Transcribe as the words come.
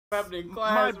happening in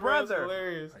class, my brother.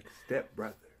 Hilarious. Like step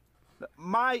brother.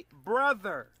 My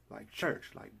brother. Like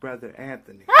church, like brother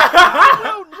Anthony. I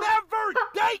will never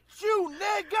date you,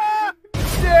 nigga.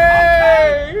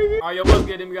 Dang! Okay. Alright, yo, what's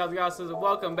good, them guys?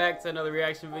 Welcome back to another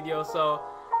reaction video. So,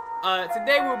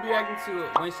 today we'll be reacting to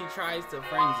When She Tries to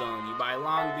Friend Zone You by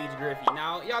LongBeachGriffy.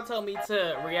 Now, y'all told me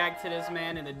to react to this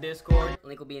man in the Discord.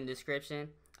 Link will be in the description.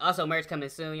 Also, merch coming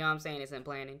soon, you know what I'm saying? It's in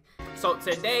planning. So,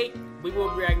 today, we will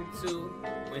be reacting to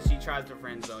When She Tries to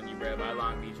Friend Zone You, bro, by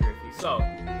LongBeachGriffy. So,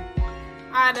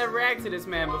 I never reacted to this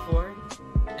man before.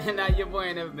 And now your boy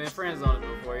ain't never been friend zoned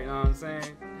before, you know what I'm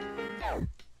saying?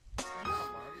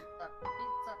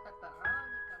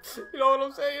 You know what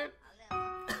I'm saying?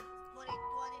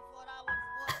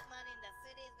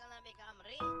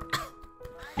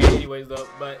 Anyways though,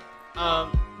 but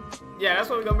yeah, that's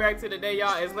what we're gonna react to today,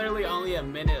 y'all. It's literally only a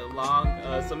minute long,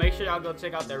 so make sure y'all go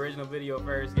check out the original video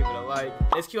first, give it a like.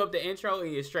 Let's cue up the intro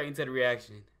and get straight into the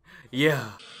reaction.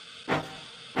 Yeah.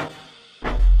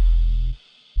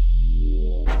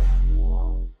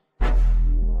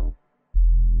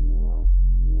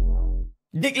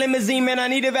 Dick limousine, man, I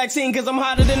need a vaccine, cause I'm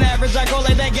hotter than average. I go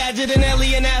like that gadget and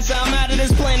alien NASA. I'm out of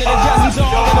this planet, adjusting to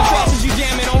all of the faces you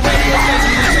jamming on radio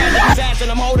stations. And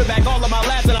I'm holding back all of my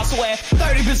laughs, and I swear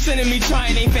 30% of me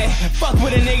trying ain't fair. Fuck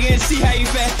with a nigga and see how you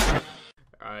fare.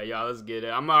 Alright, y'all, let's get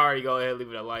it. I'm already go ahead and leave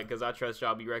it a like, cause I trust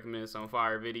y'all be recommending some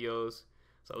fire videos.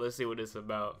 So let's see what it's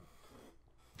about.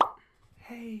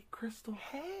 Hey, Crystal.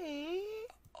 Hey.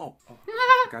 Oh,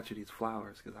 I got you these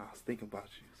flowers because I was thinking about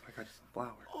you. So I got you some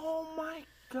flowers. Oh my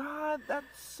God,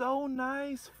 that's so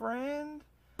nice, friend.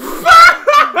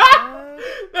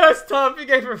 That's tough. You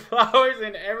gave her flowers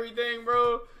and everything,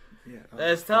 bro. Yeah,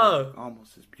 that's tough.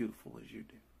 Almost as beautiful as you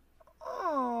do.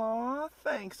 Aw,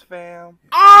 thanks, fam.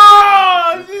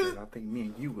 Oh! I think me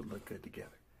and you would look good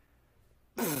together.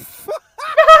 I'm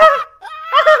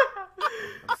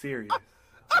serious.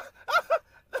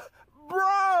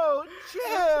 Bro,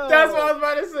 chill. That's what I was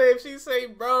about to say. If she say,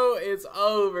 bro, it's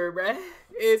over, bruh.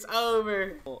 It's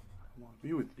over. I want to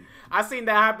be with you. I seen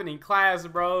that happen in class, I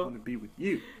bro. want to be with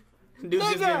you. Dude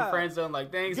just getting friend zone like,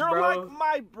 thanks, You're bro. like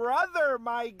my brother,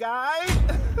 my guy.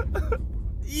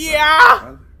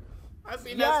 Yeah. I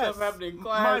seen that stuff happening in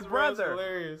class, my bro. It's brother.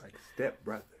 hilarious. Like step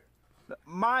brother.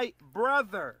 My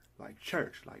brother. Like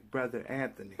church, like brother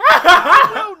Anthony.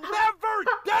 I will never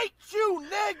date you,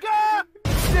 nigga.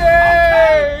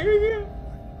 Dang. Okay.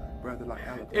 Brother like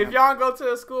Alabama. If y'all go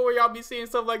to a school where y'all be seeing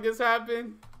stuff like this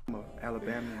happen,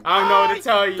 Alabama. I don't know what to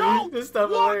tell you. This stuff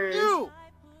want hilarious. You.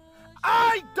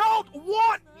 I don't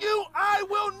want you. I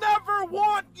will never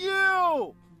want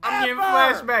you. I'm getting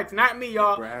flashbacks. Not me,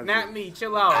 y'all. Not me.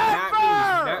 Chill out. Not me.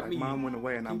 Not Like me. mom went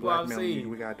away and I'm blackmailing you.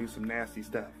 We gotta do some nasty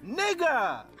stuff.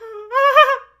 Nigga.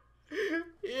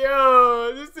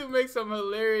 Yo, this dude makes some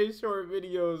hilarious short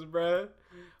videos, bruh.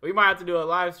 We might have to do a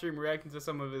live stream reacting to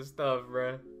some of his stuff,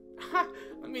 bruh.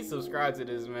 Let me subscribe to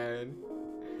this, man.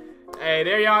 Hey,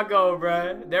 there y'all go,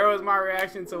 bruh. There was my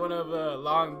reaction to one of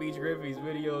LongBeachGriffy's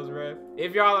videos, bruh.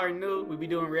 If y'all are new, we be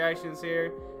doing reactions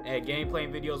here and gameplay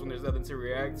videos when there's nothing to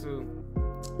react to.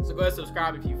 So go ahead and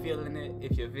subscribe if you're feeling it.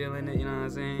 If you're feeling it, you know what I'm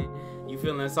saying? You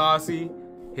feeling saucy?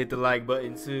 Hit the like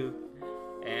button too.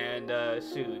 And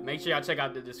shoot, make sure y'all check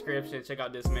out the description. Check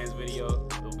out this man's video.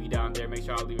 It'll be down there. Make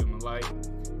sure y'all leave him a like.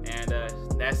 And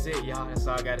that's it, y'all. That's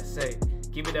all I gotta say.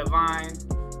 Keep it divine.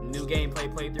 New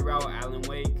gameplay playthrough out, Alan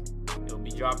Wake. It'll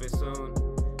be dropping soon.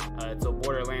 Until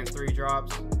Borderlands 3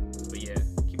 drops. But yeah,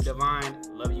 keep it divine.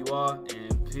 Love you all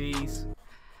and peace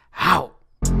out.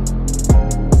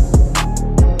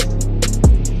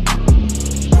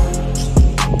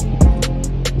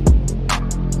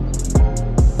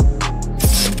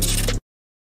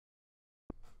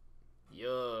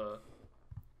 Yeah.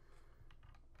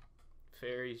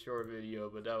 Very short video,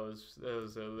 but that was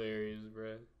hilarious,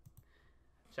 bruh.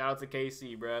 Shout out to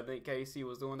KC, bruh. I think KC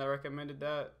was the one that recommended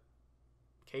that.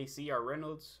 KC or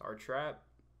Reynolds or Trap.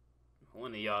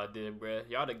 One of y'all did, bruh.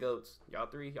 Y'all the goats. Y'all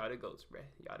three, y'all the goats, bruh.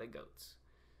 Y'all the goats.